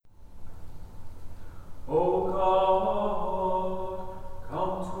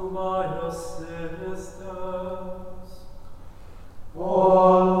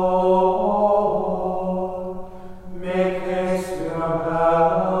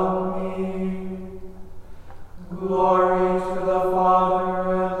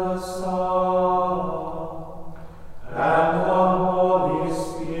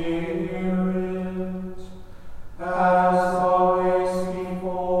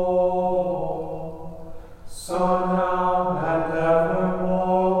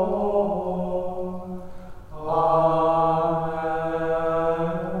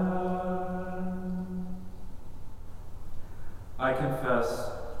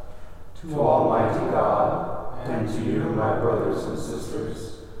To Almighty God, and to you, my brothers and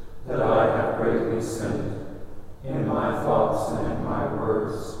sisters, that I have greatly sinned, in my thoughts and in my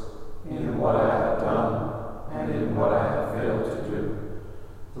words, in what I have done, and in what I have failed to do,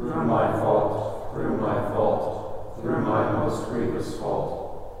 through my fault, through my most grievous fault.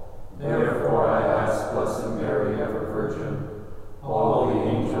 Therefore I ask Blessed Mary, ever Virgin, all the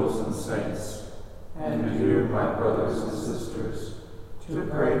angels and saints, and you, my brothers and sisters, to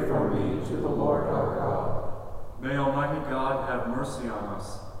pray for me to the Lord our God. May Almighty God have mercy on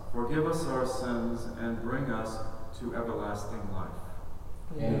us, forgive us our sins, and bring us to everlasting life.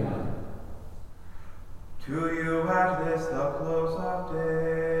 Amen. To you at this the close of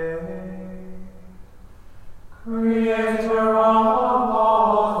day, Creator of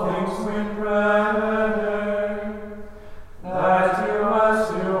all things, we pray, that you, as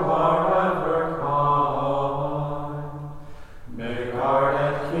you are ever kind, may guard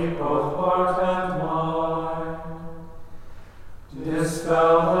and keep both heart and mind,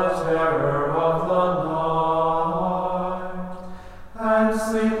 dispel the terror of the night, and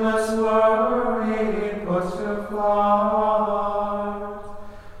sleepless worry put to flight,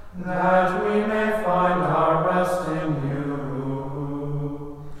 that we may find our rest in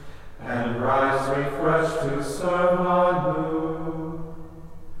you, and rise refreshed to serve anew.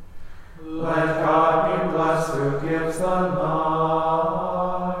 Let God be blessed who gives the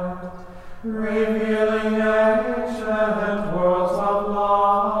night, revealing ancient worlds of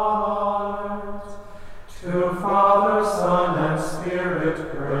light. To Father, Son, and Spirit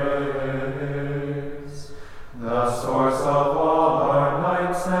praise, the source of all our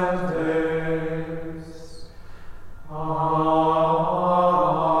nights and days. Amen.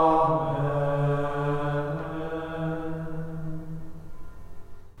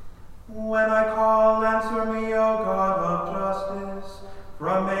 when I call, answer me, O God of justice.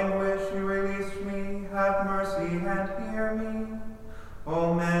 From anguish you release me, have mercy and hear me.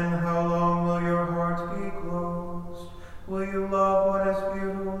 O men, how long will your heart be closed? Will you love what is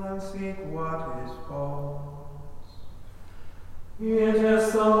futile and seek what is false? It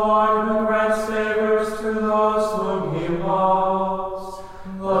is the Lord who grants favors to those whom he loves.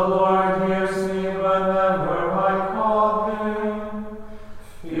 The Lord hears me whenever I call him.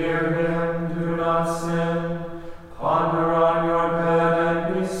 Fear him, do not sin. Ponder on your bed and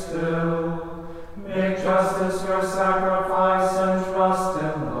be still. Make justice your sacrifice and trust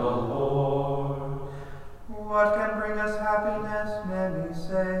in the Lord. What can bring us happiness, many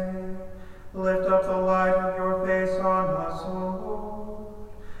say? Lift up the light of your face on us, O Lord.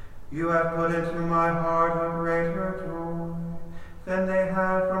 You have put into my heart a greater joy than they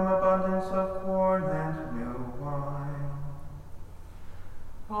have from abundance of corn and new wine.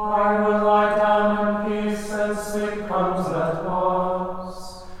 I will lie down in peace, and sleep comes at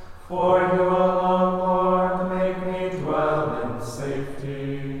once. For you alone, Lord, make me dwell in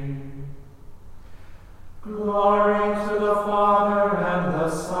safety. Glory to the Father, and the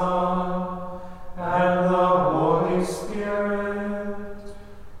Son, and the Holy Spirit,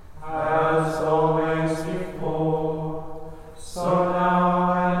 as always before, so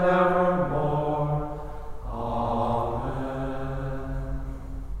now and evermore. Amen.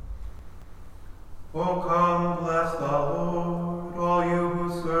 O come, bless the Lord, all you who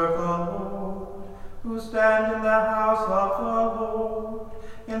serve the Lord, who stand in the house of the Lord,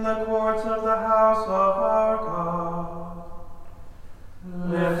 in the courts of the house of our God.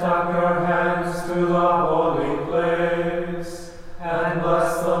 Lift up your hands to the holy place, and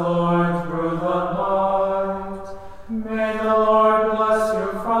bless the Lord through the night. May the Lord bless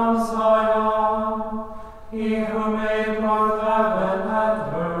you from Zion, he who made both heaven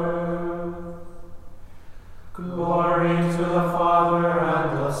and earth. Glory to the Father,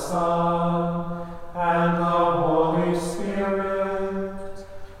 and the Son, and the Holy Spirit,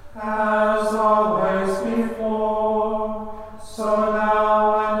 as always before, so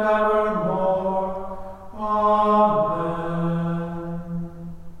now and evermore. Amen.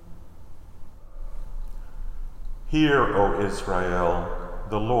 Hear, O Israel,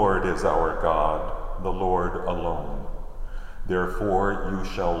 the Lord is our God, the Lord alone. Therefore you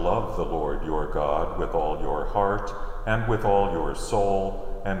shall love the Lord your God with all your heart, and with all your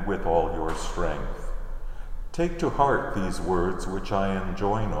soul, and with all your strength. Take to heart these words which I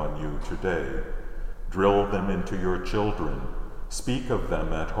enjoin on you today. Drill them into your children. Speak of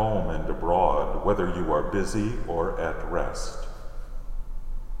them at home and abroad, whether you are busy or at rest.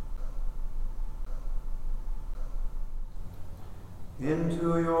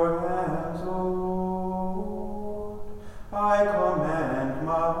 Into your hands, O Lord, I commend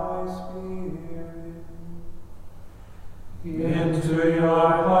my spirit. Into your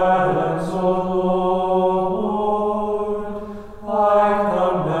hands,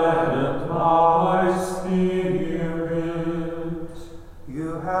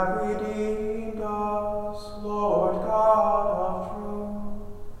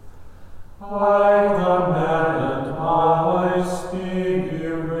 I command my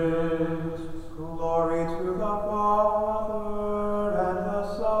spirit. Glory to the Father, and the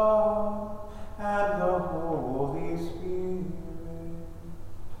Son, and the Holy Spirit.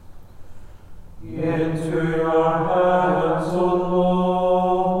 Into your hands, O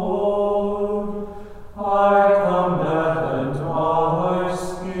Lord, I command my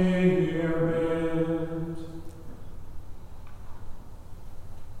spirit.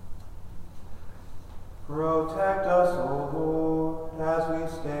 Protect us, O Lord, as we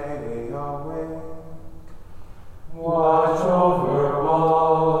stay awake. Watch over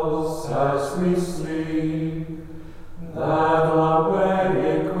us as we sleep, that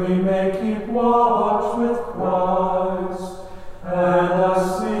awake we may keep watch with Christ, and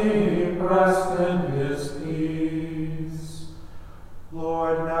asleep rest in his peace.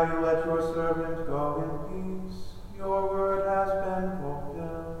 Lord, now you let your servant go in peace. Your word has been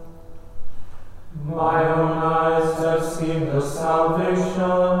fulfilled. My own eyes have seen the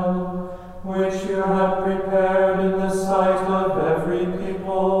salvation which you have prepared in the sight of every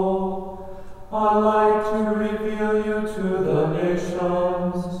people, a light to reveal you to the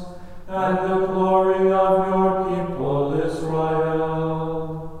nations, and the glory of your people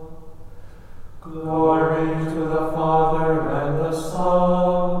Israel. Glory to the Father and the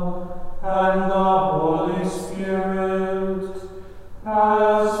Son and the Holy Spirit,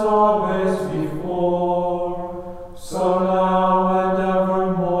 as always before, so now and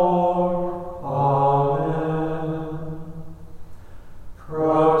evermore. Amen.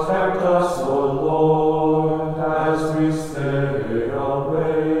 Protect us, O Lord, as we stay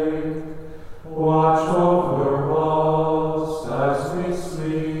awake. Watch over us as we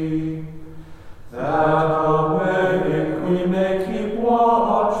sleep, that awake we may keep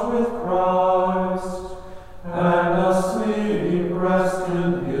watch with Christ, and asleep rest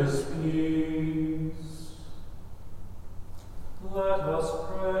in his peace. Let us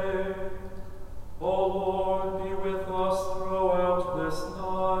pray. O Lord, be with us throughout this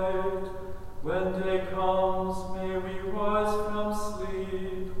night. When day comes, may we rise from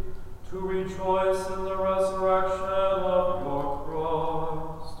sleep to rejoice in the resurrection of your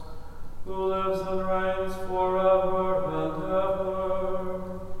Christ, who lives and reigns forever and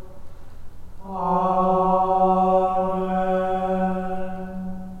ever. Amen.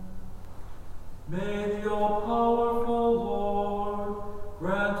 May the all-powerful Lord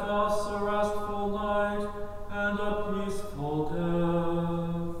grant us a restful night and a peaceful death.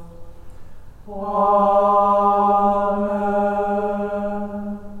 Amen.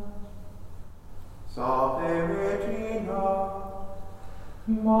 Salve Regina,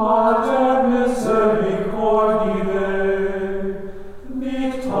 Mater misericordiae,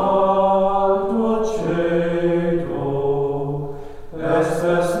 victa dulcedo,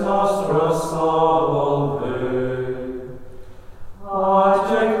 estes nostra salve. A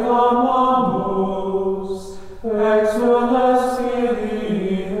te clamamus, exules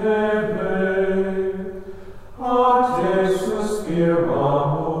Kyrie, a te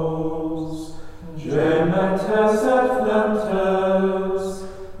suspiramus, gementes et flentes